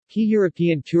Key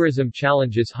European tourism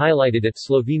challenges highlighted at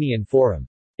Slovenian Forum.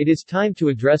 It is time to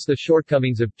address the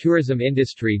shortcomings of tourism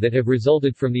industry that have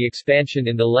resulted from the expansion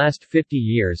in the last 50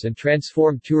 years and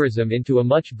transform tourism into a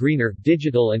much greener,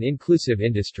 digital and inclusive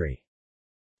industry.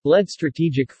 Bled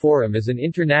Strategic Forum is an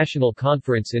international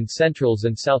conference in Central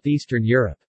and Southeastern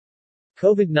Europe.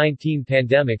 COVID-19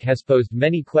 pandemic has posed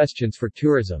many questions for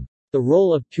tourism. The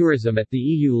role of tourism at the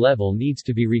EU level needs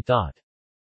to be rethought.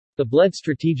 The Bled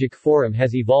Strategic Forum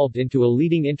has evolved into a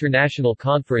leading international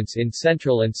conference in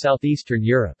Central and Southeastern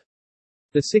Europe.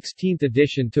 The 16th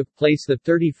edition took place the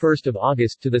 31st of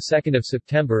August to the 2nd of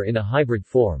September in a hybrid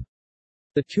form.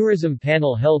 The tourism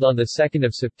panel held on the 2nd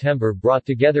of September brought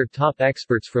together top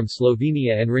experts from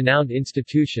Slovenia and renowned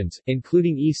institutions,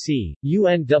 including EC,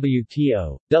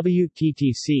 UNWTO,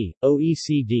 WTTC,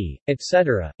 OECD,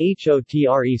 etc.,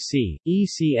 HOTREC,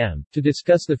 ECM, to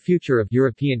discuss the future of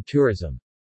European tourism.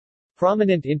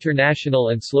 Prominent international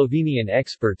and Slovenian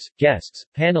experts, guests,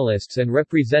 panelists and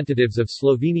representatives of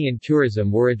Slovenian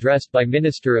tourism were addressed by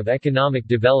Minister of Economic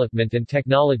Development and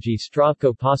Technology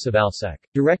Zdravko Počivalšek,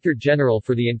 Director General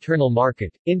for the Internal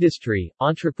Market, Industry,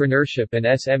 Entrepreneurship and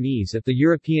SMEs at the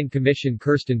European Commission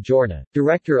Kirsten Jorna,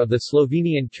 Director of the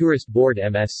Slovenian Tourist Board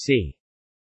MSC.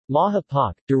 Maha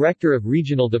Pak, Director of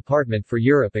Regional Department for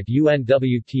Europe at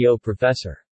UNWTO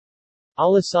Professor.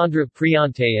 Alessandra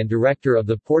Priante and Director of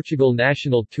the Portugal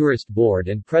National Tourist Board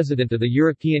and President of the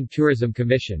European Tourism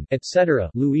Commission,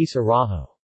 etc., Luis Araujo.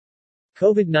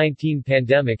 COVID-19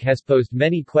 pandemic has posed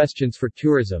many questions for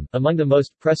tourism. Among the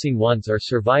most pressing ones are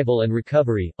survival and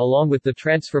recovery, along with the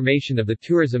transformation of the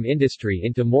tourism industry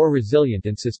into more resilient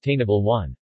and sustainable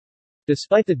one.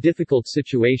 Despite the difficult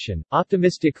situation,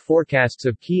 optimistic forecasts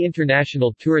of key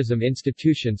international tourism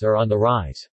institutions are on the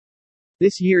rise.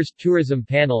 This year's tourism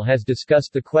panel has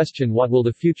discussed the question, what will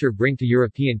the future bring to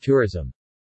European tourism?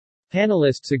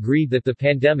 Panelists agreed that the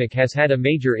pandemic has had a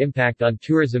major impact on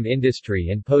tourism industry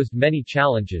and posed many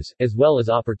challenges, as well as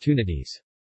opportunities.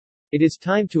 It is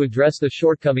time to address the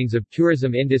shortcomings of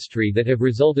tourism industry that have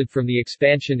resulted from the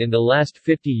expansion in the last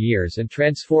 50 years and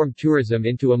transform tourism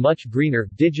into a much greener,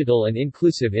 digital and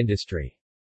inclusive industry.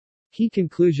 Key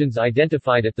conclusions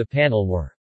identified at the panel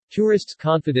were: tourists'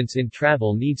 confidence in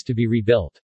travel needs to be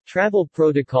rebuilt. Travel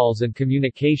protocols and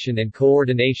communication and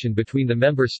coordination between the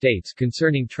member states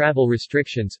concerning travel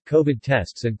restrictions, COVID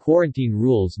tests and quarantine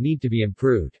rules need to be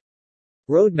improved.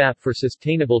 Roadmap for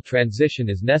sustainable transition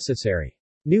is necessary.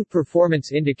 New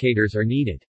performance indicators are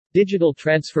needed. Digital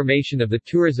transformation of the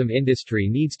tourism industry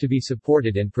needs to be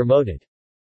supported and promoted.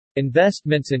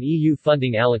 Investments and EU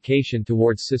funding allocation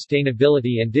towards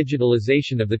sustainability and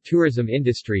digitalization of the tourism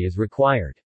industry is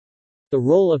required. The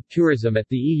role of tourism at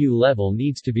the EU level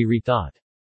needs to be rethought.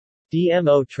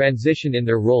 DMO transition in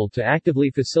their role to actively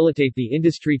facilitate the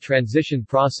industry transition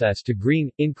process to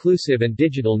green, inclusive and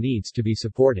digital needs to be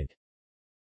supported.